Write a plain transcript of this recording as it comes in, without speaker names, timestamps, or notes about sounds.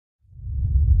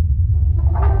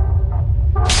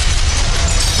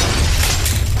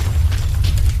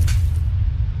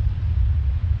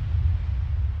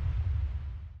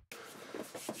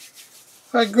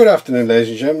Good afternoon,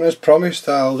 ladies and gentlemen. As promised,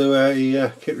 I'll do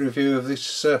a kit review of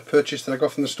this purchase that I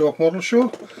got from the Stoke Model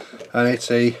Show, and it's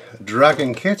a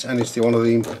Dragon kit, and it's one of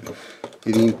the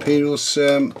Imperials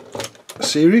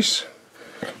series,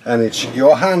 and it's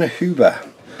Johann and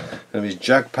his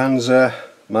Jagpanzer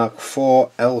Mark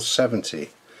IV L70.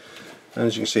 And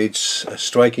as you can see, it's a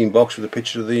striking box with a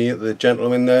picture of the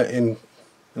gentleman there in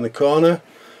the corner,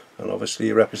 and obviously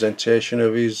a representation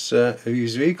of his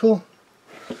vehicle.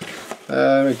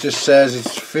 It just says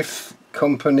it's 5th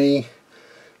Company,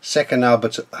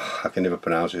 2nd I can never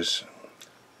pronounce this,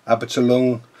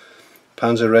 Abteilung,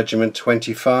 Panzer Regiment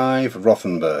 25,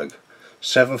 Rothenburg,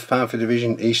 7th Panzer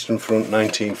Division, Eastern Front,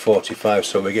 1945.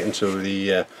 So we're getting to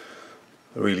the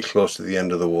really close to the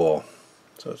end of the war.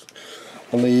 So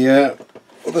on the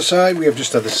other side, we have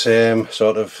just had the same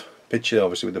sort of picture,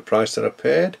 obviously with the price that I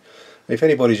paid. If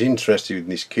anybody's interested in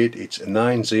this kit, it's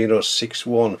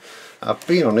 9061. I've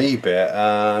been on eBay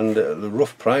and the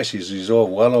rough price is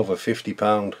well over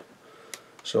 £50.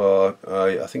 So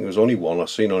I think there was only one I've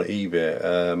seen on eBay,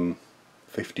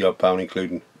 £50 odd,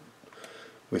 including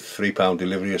with £3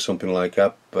 delivery or something like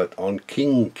that. But on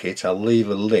King Kit, I'll leave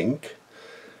a link,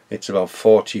 it's about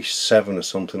 47 or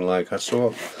something like that.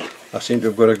 So I seem to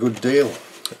have got a good deal.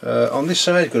 On this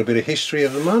side, got a bit of history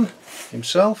of the man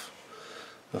himself.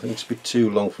 I think it's a bit too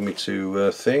long for me to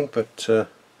think, but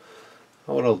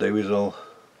what I'll do is I'll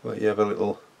let you have a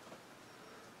little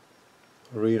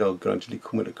read. I'll gradually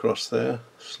come it across there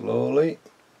slowly,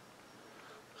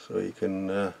 so you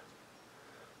can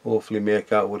hopefully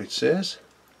make out what it says.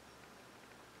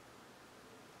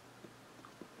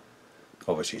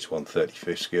 Obviously it's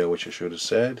 1/35 scale, which I should have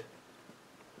said.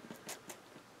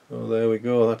 Oh, there we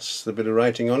go, that's the bit of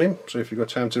writing on him, so if you've got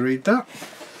time to read that.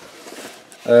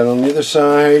 And on the other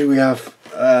side we have,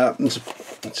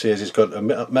 it says it's got a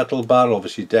metal barrel,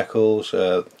 obviously decals,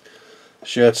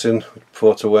 Scherzen,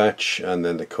 photo etch, and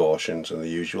then the cautions and the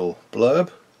usual blurb.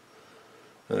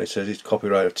 And it says it's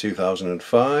copyright of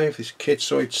 2005, this kit,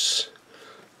 so it's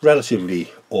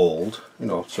relatively old,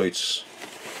 so it's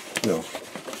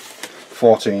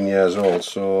 14 years old.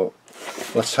 So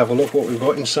let's have a look what we've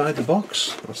got inside the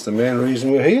box. That's the main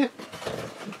reason we're here.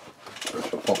 I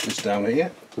shall pop this down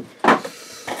here.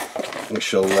 We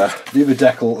shall do the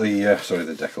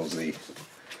the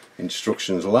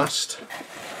instructions last.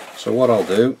 So what I'll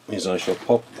do is I shall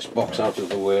pop this box out of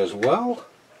the way as well,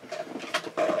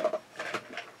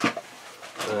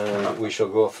 and we shall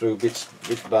go through bit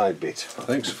by bit. I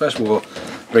think so. First we'll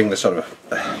bring the sort of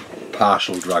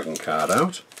partial Dragon card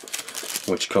out,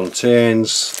 which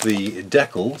contains the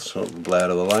decals. Oh, the blare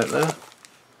of the light there.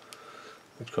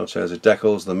 Which contains the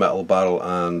decals, the metal barrel,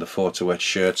 and the photo etched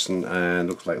shirts, and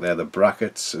looks like they're the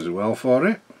brackets as well for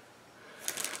it.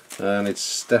 And it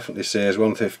definitely says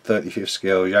 1/35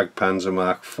 scale Jagpanzer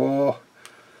Mark IV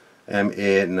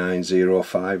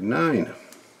MA9059.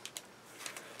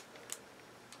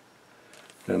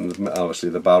 And obviously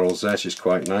the barrel's there, she's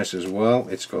quite nice as well.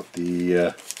 It's got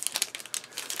the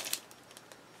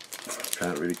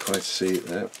can't really quite see it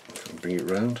there. I'll bring it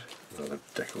round. Oh, the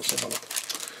decals have a look.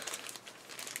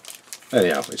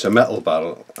 Anyhow, it's a metal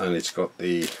barrel, and it's got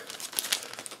the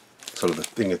sort of the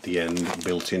thing at the end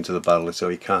built into the barrel, so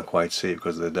you can't quite see it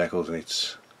because of the decals, and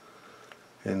it's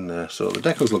in there. So the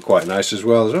decals look quite nice as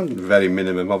well. There's very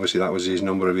minimum. Obviously that was his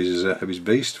number of his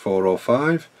beast,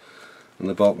 405, and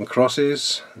the Balkan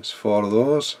crosses. There's 4 of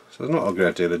those. So there's not a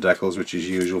great deal of decals, which is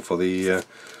usual for the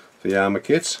armour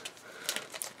kits.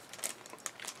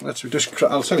 I'll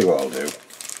tell you what I'll do.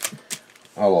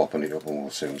 I'll open it up and we'll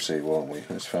soon see, won't we?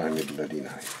 Let's find my bloody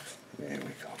knife. There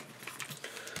we go.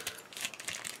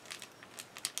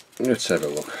 Let's have a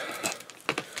look.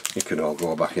 It can all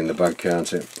go back in the bag,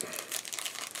 can't it?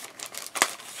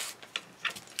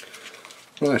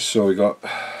 Right, so we got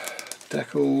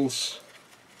decals.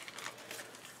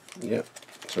 Yep.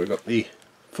 So we got the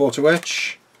photo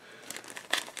etch,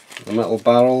 the metal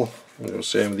barrel, and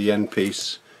same with the end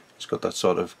piece. It's got that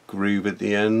sort of groove at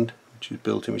the end, which is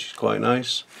built in, which is quite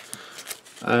nice.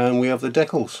 And we have the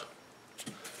decals.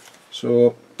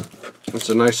 So that's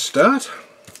a nice start.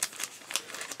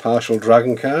 Partial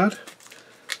Dragon card.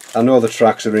 I know the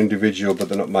tracks are individual, but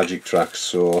they're not magic tracks,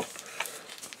 so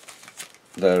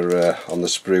they're on the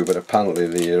sprue, but apparently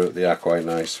they are quite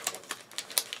nice.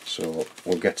 So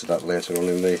we'll get to that later on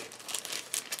in the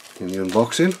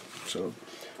unboxing. So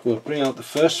we'll bring out the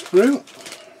first sprue,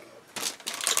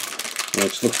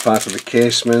 which looks part of the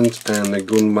casement and the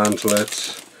gun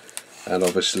mantlet, and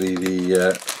obviously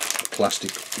the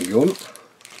plastic gun.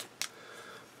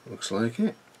 Looks like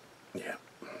it. Yeah.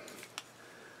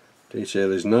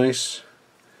 Detail is nice.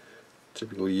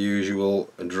 Typical usual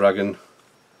Dragon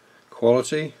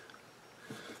quality.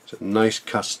 It's a nice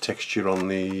cast texture on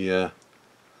the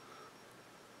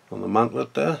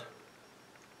mantlet there.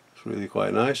 It's really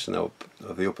quite nice. Now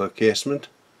the upper casement,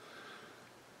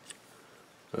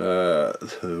 the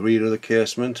rear of the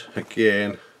casement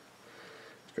again.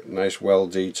 It's got nice well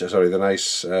detail. Sorry, the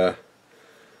nice where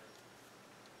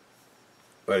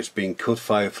it's been cut,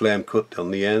 flame cut on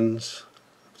the ends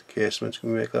of the casement.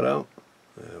 Can we make that out?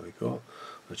 There we go.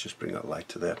 Let's just bring that light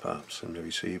to there perhaps and maybe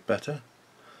see it better.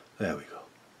 There we go.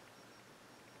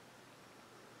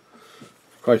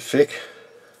 Quite thick.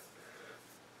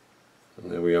 And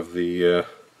there we have the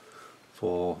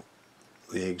for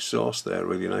the exhaust there,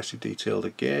 really nicely detailed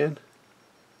again.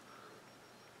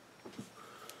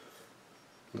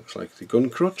 Looks like the gun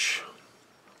crutch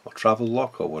or travel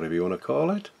lock or whatever you want to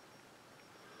call it.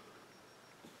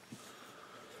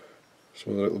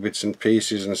 Some of the little bits and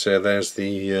pieces, and say there's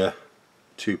the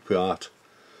two-part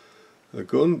the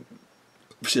gun.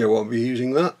 See, I won't be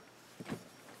using that.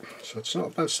 So it's not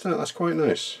a bad start, that's quite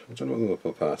nice. I don't know what the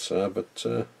upper parts are, but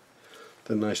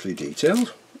they're nicely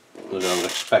detailed, as I would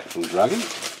expect from Dragon.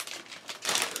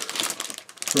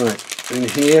 Right, in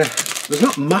here, there's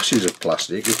not masses of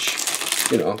plastic, which,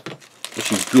 you know,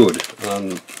 which is good,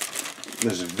 and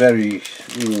there's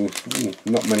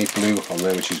not many blue on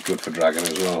there, which is good for Dragon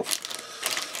as well.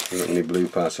 There's not many blue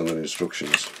parts on the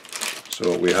instructions.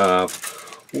 So we have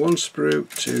 1 sprue,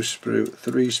 2 sprue,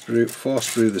 3 sprue, 4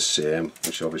 sprue the same,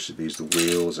 which obviously these are the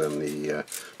wheels and the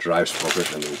drive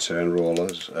sprocket and the return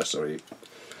rollers,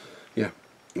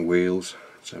 wheels.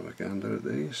 Let's have a gander at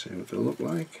these, see what they look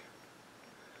like.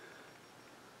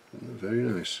 Very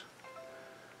nice.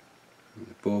 And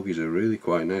the bogies are really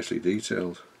quite nicely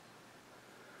detailed.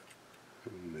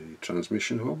 And the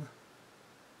transmission hub.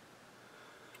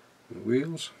 The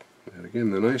wheels. And again,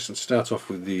 they're nice. Let's start off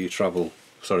with the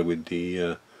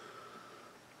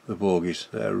the bogies.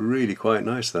 They're really quite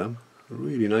nice, them.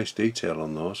 Really nice detail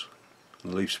on those.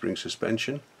 And the leaf spring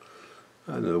suspension.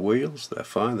 And the wheels, they're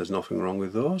fine, there's nothing wrong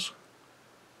with those.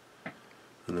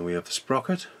 And then we have the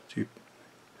sprocket.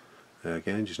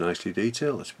 Again, just nicely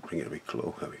detailed. Let's bring it a bit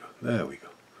close. There we go. There we go.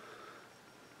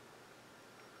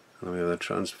 And then we have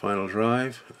the final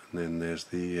drive. And then there's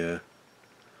the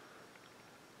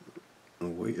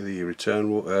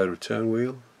return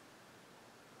wheel.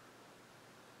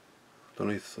 Don't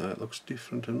know if that looks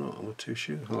different or not, I'm not too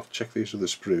sure. I'll have to check these other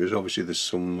sprues. Obviously there's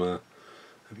some,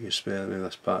 have you spare me,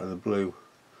 that's part of the blue.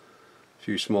 A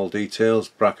few small details,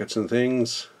 brackets and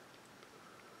things.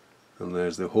 And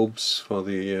there's the hubs for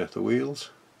the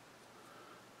wheels.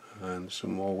 And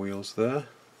some more wheels there.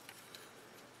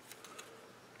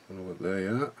 I don't know what they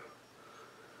are.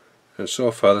 And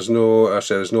so far there's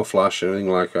no flash or anything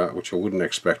like that, which I wouldn't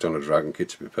expect on a Dragon kit,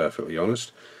 to be perfectly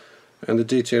honest. And the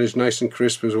detail is nice and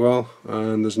crisp as well,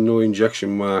 and there's no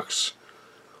injection marks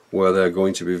where they're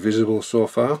going to be visible so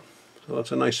far. So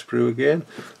that's a nice sprue again.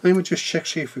 Then we'll just check,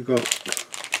 see if we've got...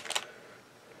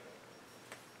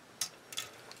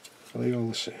 Are they all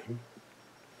the same?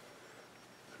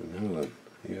 No, then.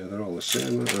 Yeah, they're all the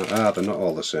same. They're not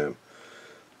all the same.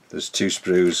 There's 2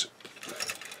 sprues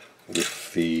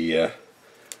with the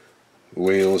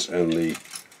wheels and the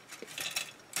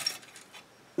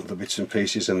bits and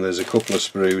pieces, and there's a couple of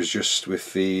sprues just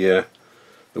with the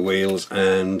wheels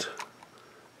and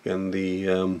again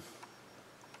the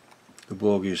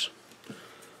bogies.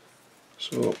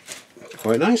 So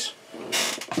quite nice.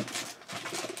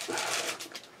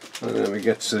 And then we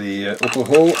get to the upper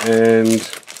hull and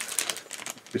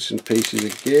bits and pieces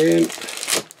again.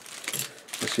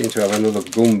 I seem to have another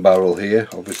gun barrel here.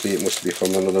 Obviously it must be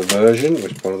from another version,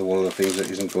 which is one of the things that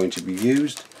isn't going to be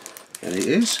used, and it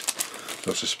is. So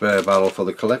it's a spare barrel for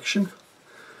the collection.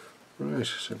 Right,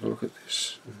 let's have a look at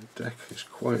this. The deck is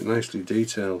quite nicely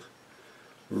detailed.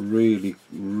 Really,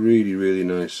 really, really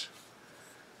nice.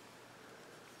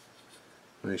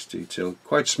 Nice detail.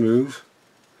 Quite smooth.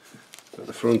 At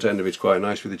the front end of it's quite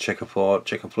nice with the checker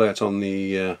plate on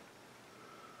the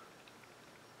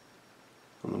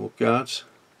mud guards.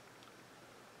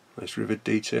 Nice rivet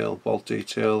detail, bolt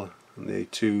detail, and the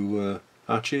 2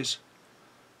 hatches.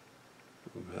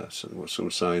 Some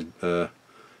side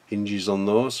hinges on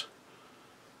those.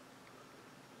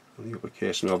 And the upper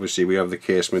casement, obviously we have the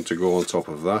casement to go on top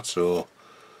of that, so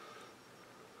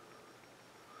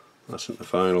that's not the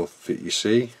final fit you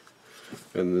see.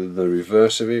 And the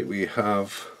reverse of it, we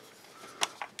have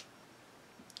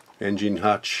engine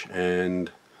hatch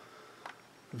and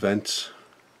vents.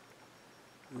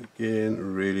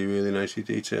 Again, really, really nicely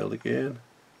detailed again.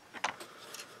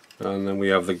 And then we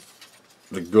have the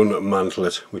gun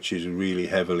mantlet, which is really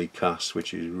heavily cast,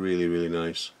 which is really, really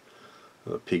nice.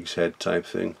 a pig's head type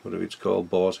thing, whatever it's called,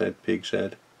 boar's head, pig's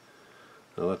head.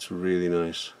 Now that's really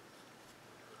nice.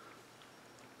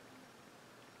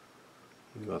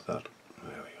 We got that.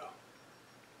 There we go.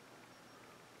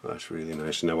 That's really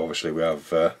nice. Now obviously we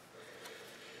have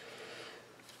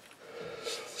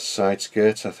side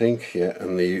skirts, I think, yeah,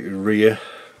 and the rear.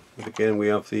 But again, we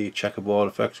have the checkerboard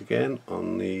effect again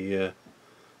on the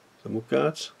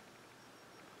mudguards.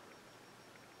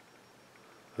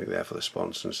 I think they're for the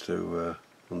sponsons to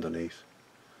underneath,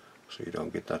 so you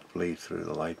don't get that bleed through,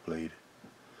 the light bleed,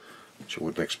 which I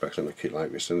wouldn't expect on a kit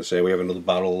like this. And they say we have another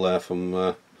barrel there from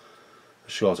a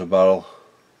shorter barrel,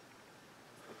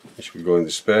 which will go in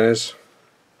the spares.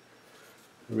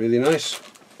 Really nice.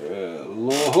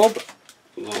 Low hub.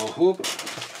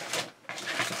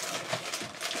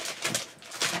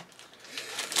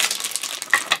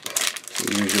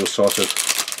 The usual sort of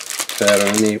fare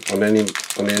on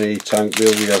any tank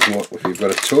build. We have what if you've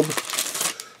got a tub,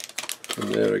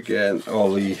 and there again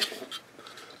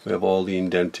we have all the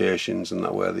indentations and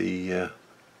that where the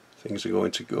things are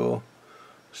going to go.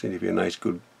 Seems to be a nice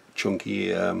good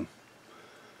chunky where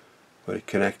it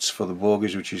connects for the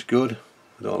bogies, which is good.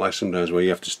 I don't like sometimes where you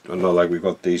have to, I know like we've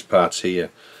got these parts here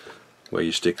where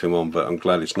you stick them on, but I'm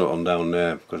glad it's not on down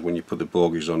there, because when you put the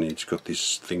bogies on, you've got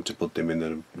this thing to put them in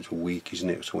there, it's weak, isn't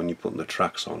it? So when you're putting the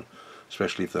tracks on,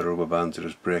 especially if they're rubber bands, they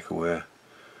just break away.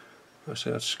 I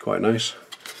say that's quite nice.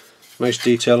 Nice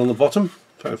detail on the bottom,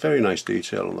 very nice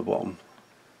detail on the bottom.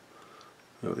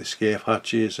 You know, the scale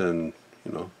hatches and,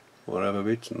 you know, whatever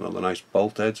bits, and all the nice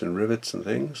bolt heads and rivets and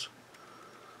things.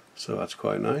 So that's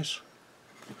quite nice.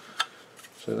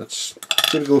 So that's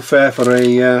typical fare for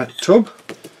a tub.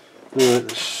 Right,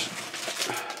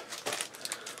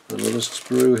 another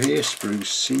sprue here, sprue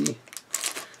C.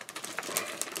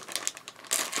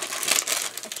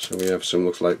 So we have some,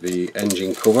 looks like the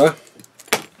engine cover.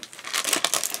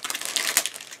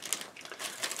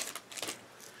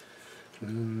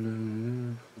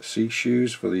 C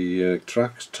shoes for the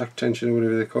track tension or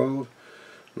whatever they're called.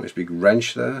 Nice big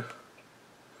wrench there,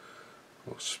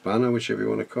 or spanner, whichever you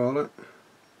want to call it.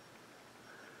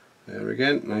 There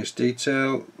again, nice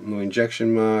detail, no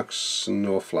injection marks,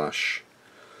 no flash.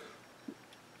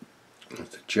 That's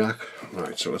the jack.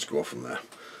 Right, so let's go from there.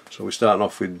 So we're starting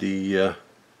off with the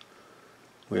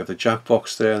we have the jack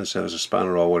box there, and so there's a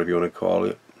spanner or whatever you want to call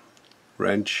it,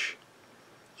 wrench,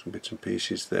 some bits and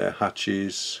pieces there,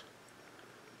 hatches.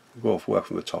 We'll go work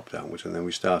from the top downwards, and then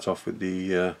we start off with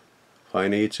the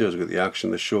fine eaters. We've got the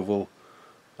action, the shovel,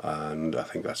 and I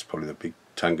think that's probably the big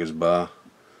tanker's bar,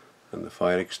 and the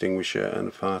fire extinguisher,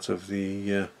 and part of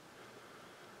the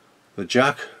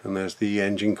jack, and there's the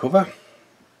engine cover.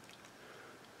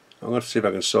 I'm going to see if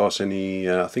I can source any.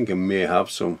 I think I may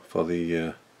have some for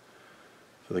the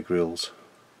grills.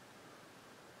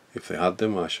 If they had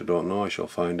them, I don't know. I shall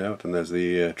find out. And there's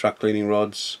the track cleaning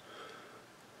rods,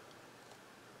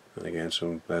 and again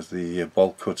there's the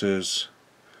bolt cutters,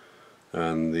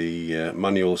 and the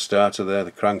manual starter there,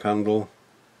 the crank handle.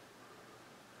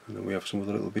 And then we have some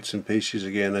other little bits and pieces.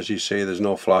 Again, as you see, there's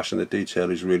no flash, and the detail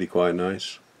is really quite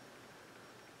nice.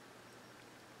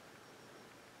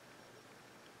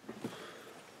 I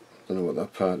don't know what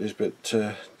that part is, but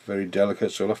very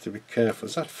delicate, so I'll have to be careful.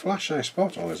 Is that flash I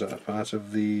spot, or is that a part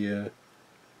of the...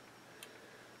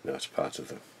 No, it's part of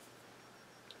the...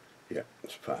 Yeah,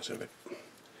 it's part of it.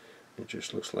 It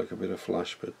just looks like a bit of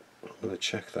flash, but I'm going to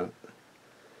check that.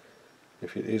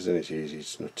 If it is, then it's easy,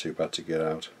 it's not too bad to get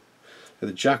out.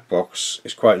 The jack box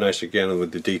is quite nice again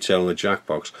with the detail on the jack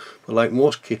box, but like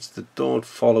most kits, they don't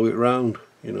follow it round.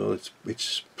 You know,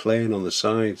 it's plain on the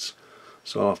sides,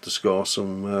 so I'll have to score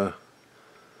some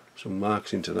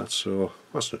marks into that. So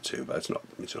that's not too bad. It's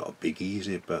not a big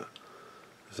easy, but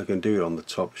if they can do it on the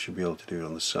top, they should be able to do it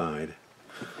on the side.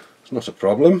 It's not a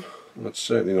problem. That's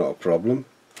certainly not a problem.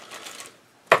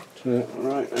 So,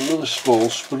 right, another small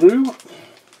sprue,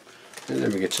 and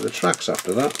then we get to the tracks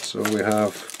after that. So we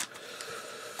have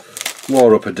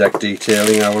more upper deck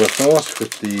detailing, I would have thought,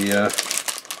 with the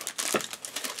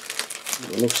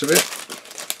looks of it.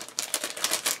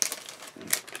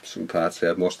 Some parts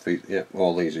there, most of these, yeah,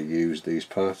 all these are used, these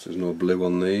parts, there's no blue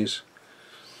on these.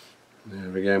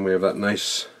 There again we have that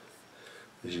nice,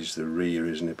 this is the rear,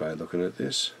 isn't it, by looking at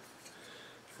this.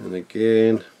 And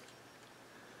again,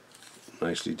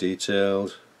 nicely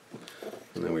detailed.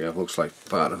 And then we have, looks like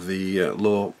part of the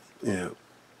low, yeah.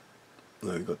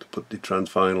 Now we've got to put the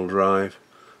transvinyl drive,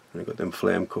 and we've got them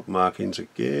flame cut markings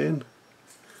again,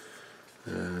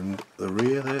 and the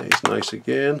rear there is nice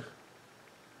again,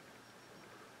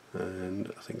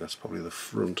 and I think that's probably the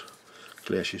front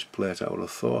glacis plate, I would have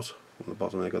thought. On the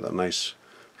bottom they've got that nice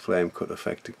flame cut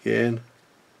effect again,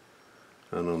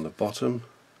 and on the bottom,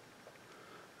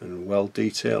 and weld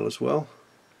detail as well,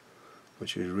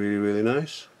 which is really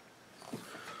nice.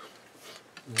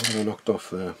 What have I knocked off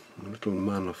there? A little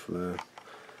man off there.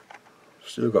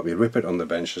 Still got me rippet on the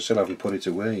bench. I still haven't put it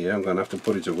away. Yeah, I'm going to have to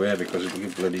put it away because it'll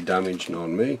get bloody damaged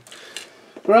on me.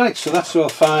 Right, so that's all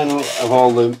final of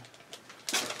all the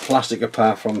plastic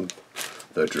apart from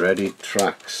the dreaded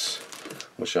tracks,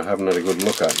 which I haven't had a good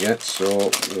look at yet, so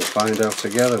we'll find out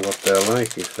together what they're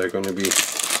like, if they're going to be,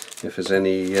 if there's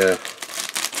any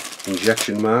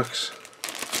injection marks.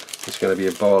 It's going to be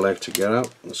a ball egg to get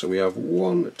out. So we have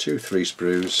 1, 2, 3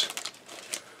 sprues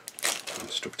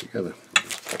stuck together.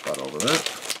 Let's pop that over there.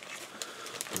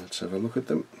 Let's have a look at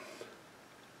them.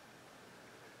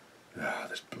 Ah,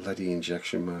 there's bloody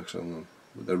injection marks on them.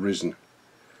 They're risen.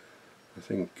 I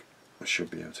think I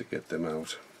should be able to get them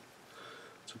out.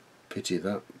 It's a pity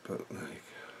that, but like,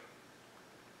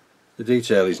 the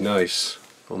detail is nice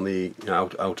on the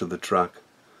out of the track.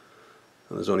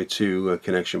 And there's only 2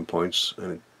 connection points,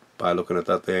 and by looking at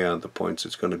that, they are the points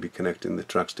it's going to be connecting the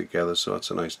tracks together, so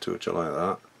that's a nice touch. I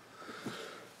like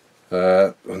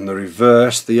that. On the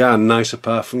reverse, they are nice,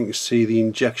 apart from you can see the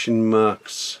injection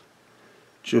marks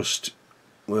just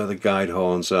where the guide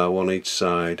horns are, one each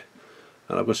side.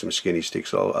 And I've got some skinny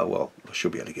sticks, well, I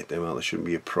should be able to get them out, there shouldn't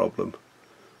be a problem.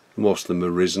 Most of them are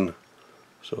risen,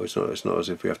 so it's not as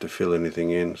if we have to fill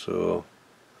anything in, so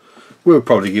we'll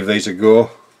probably give these a go.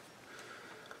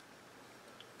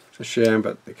 It's a shame,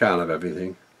 but they can't have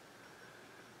everything.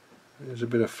 There's a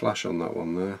bit of flash on that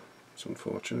one there. It's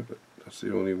unfortunate, but that's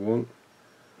the only one.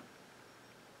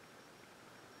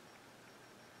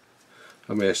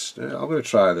 I'm going to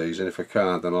try these, and if I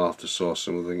can't, then I'll have to source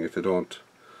something. If I don't,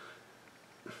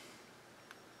 it's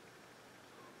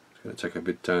going to take a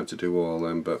bit of time to do all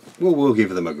them, but we'll give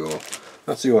them a go.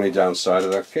 That's the only downside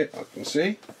of that kit, I can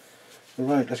see.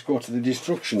 Right, let's go to the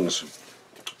instructions.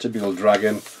 Typical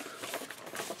dragon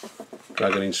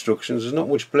instructions. There's not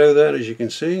much blue there, as you can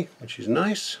see, which is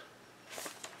nice.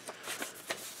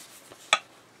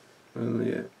 And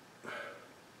yeah,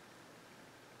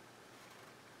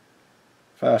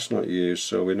 fast not used,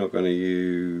 so we're not going to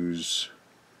use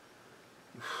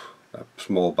that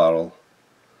small barrel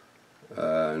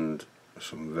and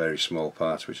some very small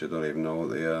parts which I don't even know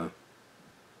what they are.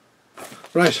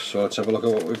 Right, so let's have a look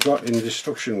at what we've got in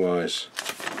instruction wise.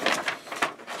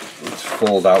 It's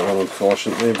fold out one,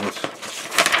 unfortunately, but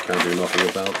can't do nothing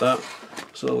about that.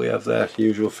 So we have the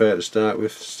usual fare to start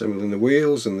with, assembling the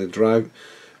wheels and the drive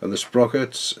and the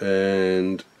sprockets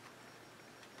and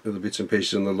other bits and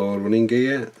pieces on the lower running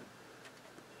gear,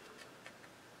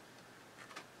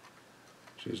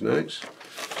 which is nice.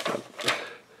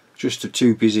 Just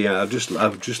too busy. I just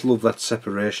love that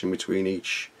separation between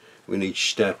each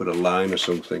step with a line or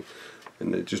something,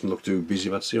 and it doesn't look too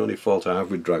busy. That's the only fault I have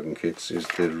with Dragon kits, is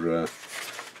their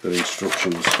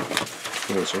instructions.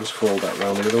 Yeah, so let's fold that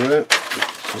round the other way.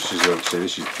 This is, like,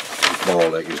 this is ball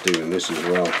leg is doing this as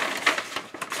well.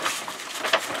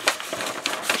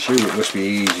 I assume it must be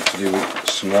easy to do it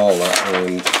smaller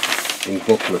and in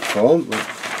booklet form, but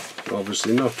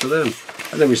obviously not for them.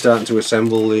 And then we're starting to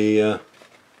assemble the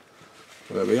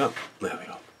where we are? There we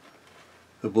go.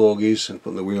 The bogies, and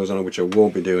putting the wheels on it, which I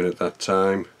won't be doing at that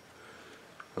time.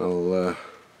 I'll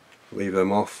leave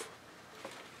them off,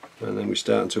 and then we're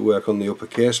starting to work on the upper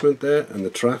casement there and the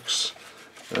tracks,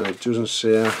 and it doesn't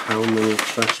say how many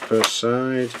tracks per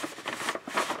side.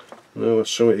 No,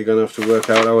 it's something you're going to have to work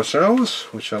out ourselves,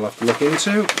 which I'll have to look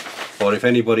into, or if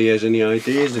anybody has any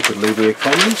ideas, they could leave me a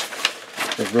comment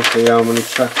of roughly how many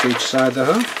tracks each side they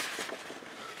have.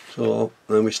 So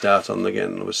then we start on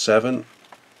again number 7.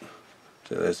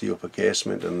 So there's the upper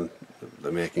casement and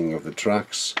the making of the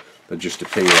tracks. They just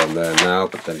appear on there now,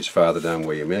 but then it's farther down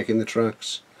where you're making the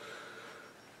tracks.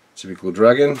 Typical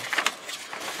Dragon.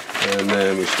 And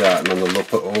then we're starting on the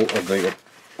upper hull of the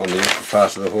upper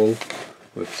part of the hull,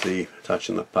 with the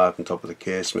attaching the part on top of the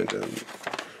casement, and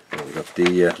we've got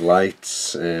the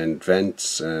lights and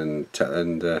vents and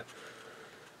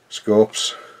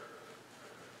scopes.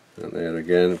 And there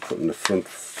again, putting the front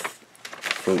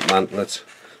mantlet,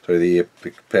 sorry, the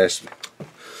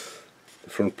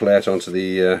front plate onto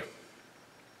the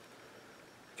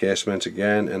casement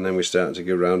again, and then we're starting to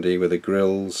go around here with the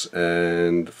grills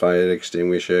and fire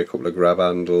extinguisher, a couple of grab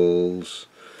handles.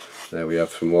 There we have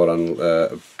some more on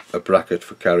a bracket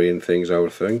for carrying things, I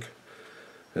would think.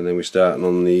 And then we're starting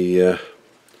on the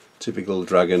typical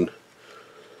Dragon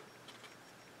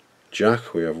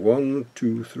jack. We have 1,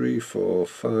 2, 3, 4,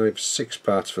 5, 6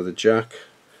 parts for the jack,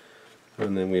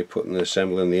 and then we're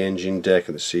assembling the engine deck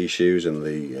and the C-shoes and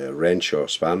the wrench or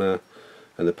spanner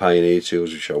and the Pioneer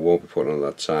tools, which I won't be putting on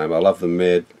that time. I'll have them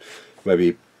made,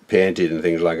 maybe painted and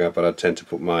things like that, but I tend to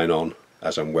put mine on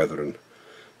as I'm weathering.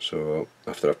 So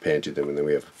after I've painted them, and then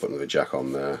we have to put another jack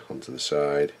on there onto the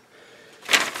side.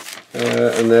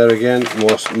 And there again,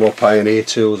 more Pioneer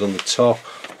tools on the top.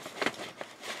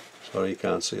 Sorry, you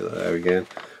can't see that there again.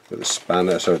 With the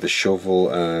spanner, sorry, the shovel,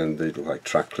 and they look like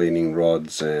track cleaning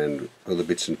rods and other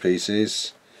bits and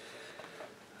pieces.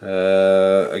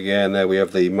 Again, there we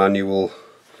have the manual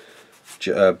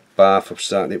bar for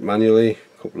starting it manually.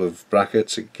 A couple of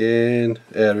brackets again,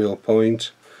 aerial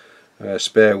point,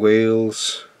 spare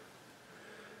wheels,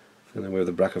 and then we have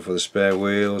the bracket for the spare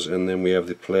wheels, and then we have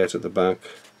the plate at the back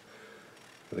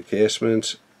for the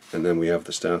casement, and then we have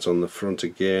the start on the front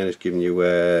again. It's giving you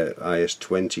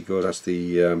IS-20 go. That's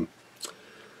the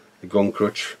gun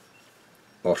crutch,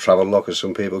 or travel lock as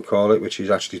some people call it, which is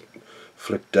actually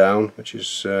flipped down, which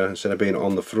is instead of being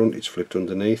on the front, it's flipped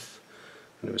underneath.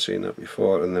 I've never seen that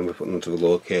before. And then we're putting them to the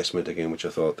lower casement again, which I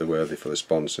thought they were for the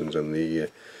sponsons, and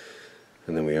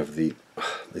then we have these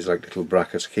like little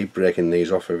brackets. I keep breaking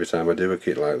these off every time I do a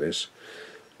kit like this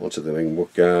onto the wing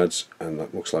muck guards, and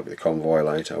that looks like the convoy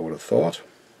light, I would have thought.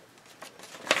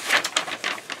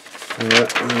 And then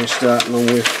we're starting on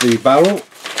with the barrel.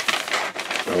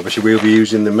 Obviously we'll be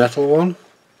using the metal one,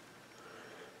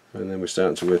 and then we're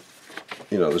starting to with,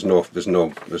 you know, there's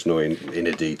no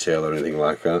inner detail or anything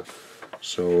like that.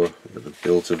 So the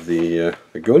build of the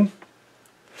gun.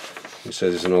 It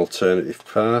says it's an alternative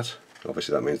part.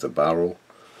 Obviously that means the barrel.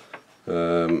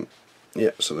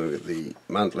 Yeah, so the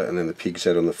mantlet and then the pig's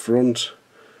head on the front,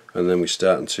 and then we're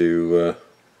starting to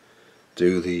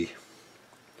do the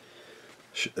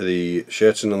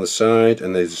shirting on the side,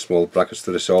 and there's small brackets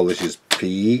to this. All this is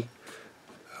PE.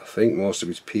 I think most of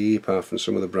it's PE, apart from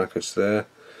some of the brackets there,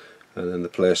 and then the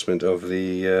placement of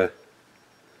the.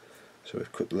 So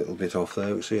we've cut a little bit off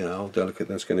there. See how delicate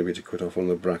that's going to be to cut off one of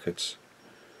the brackets.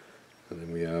 And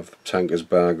then we have the tanker's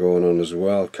bar going on as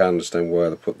well. Can't understand why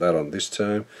they put that on this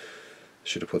time.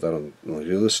 Should have put that on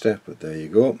the other step, but there you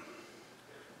go.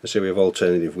 I say we have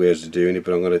alternative ways of doing it,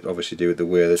 but I'm going to obviously do it the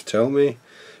way they tell me.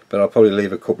 But I'll probably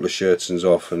leave a couple of shirtsons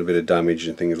off and a bit of damage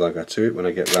and things like that to it when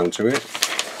I get round to it. Is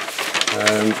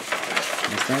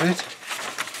that it?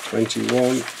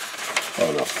 21.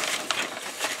 Oh no.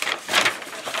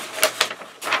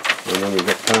 And then we've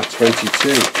got part 22,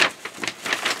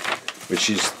 which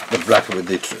is the bracket with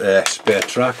the spare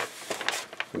track.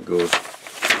 It goes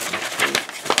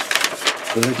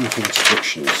bloody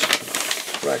instructions.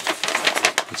 Right,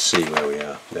 let's see where we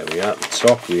are. There we are at the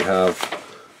top. We have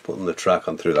putting the track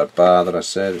on through that bar that I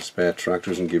said. The spare track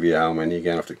doesn't give you how many, you're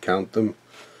going to have to count them.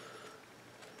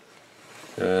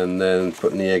 And then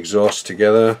putting the exhaust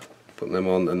together, putting them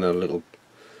on, and then a little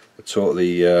tow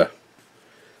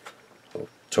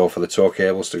for the tow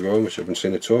cables to go on, which I haven't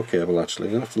seen a tow cable actually.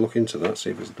 I'm going to have to look into that,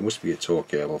 see if there must be a tow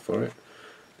cable for it.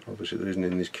 Obviously there isn't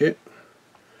in this kit,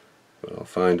 but I'll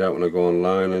find out when I go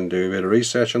online and do a bit of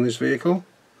research on this vehicle.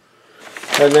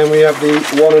 And then we have the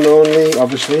one and only,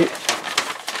 obviously,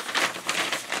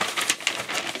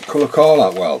 colour call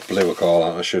out, well, blue call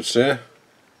out I should say.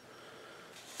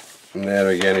 And there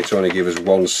again, it's only give us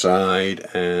one side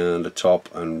and a top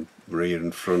and rear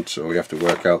and front, so we have to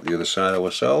work out the other side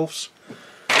ourselves.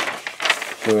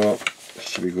 So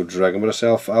should be good dragging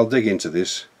myself. I'll dig into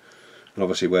this, and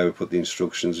obviously where we put the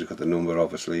instructions, we've got the number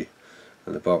obviously,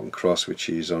 and the bottom cross which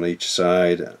is on each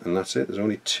side, and that's it. There's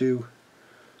only two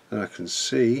that I can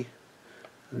see.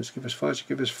 And let's give us 5, should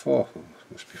give us 4. Oh,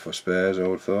 must be for spares, I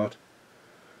would have thought.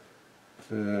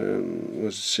 What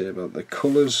does it say about the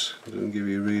colours? It doesn't give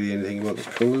you really anything about the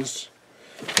colours.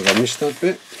 Have I missed that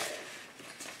bit?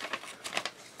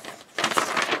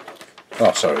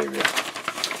 Oh, sorry, yeah.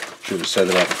 Should have said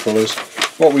about the colours.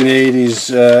 What we need is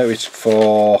it's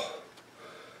for.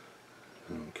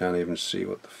 Can't even see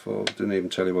what the for. Didn't even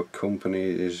tell you what company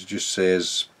it is. It just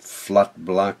says flat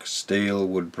black, steel,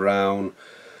 wood brown,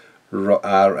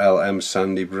 RLM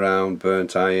sandy brown,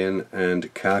 burnt iron,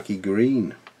 and khaki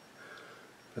green.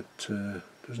 But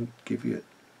doesn't give you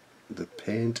the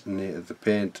paint. The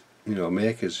paint, you know,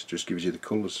 makers just gives you the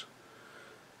colours.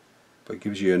 But it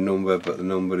gives you a number, but the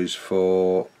number is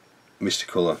for Mr.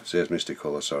 Colour. It says Mr.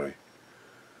 Colour, sorry.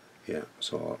 Yeah,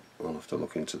 so I'll have to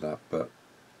look into that. But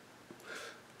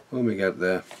when we get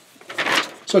there,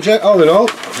 so all in all,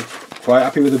 I'm quite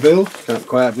happy with the build.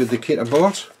 Quite happy with the kit I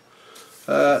bought.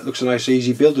 Looks a nice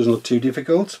easy build. Doesn't look too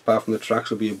difficult. Apart from the tracks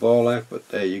will be a ball ache, but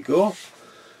there you go.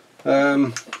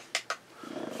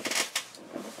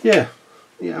 Yeah,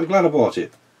 I'm glad I bought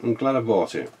it.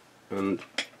 And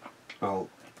I'll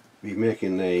be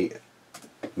making a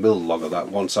build log of that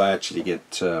once I actually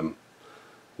get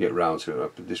get round to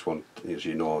it. But this one, as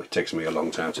you know, it takes me a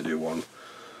long time to do one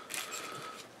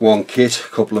kit, a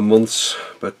couple of months.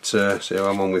 But so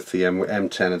I'm on with the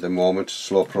M10 at the moment,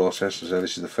 slow process. So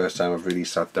this is the first time I've really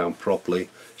sat down properly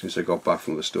since I got back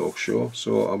from the Stoke show.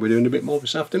 So I'll be doing a bit more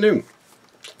this afternoon.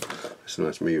 So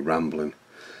that's me rambling.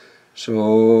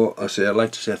 So I'd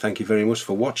like to say thank you very much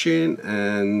for watching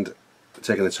and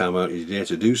taking the time out of your day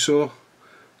to do so.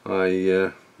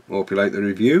 I hope you like the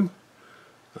review,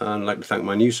 and I'd like to thank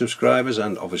my new subscribers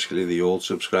and obviously the old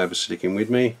subscribers sticking with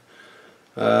me.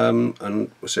 And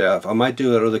I might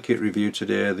do that other kit review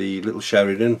today, the little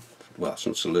Sheridan. Well, it's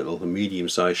not so little, the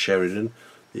medium-sized Sheridan,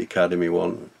 the Academy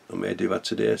one. I may do that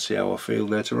today, see how I feel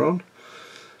later on.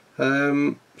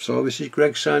 So this is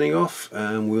Greg signing off,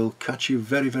 and we'll catch you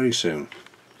very, very soon.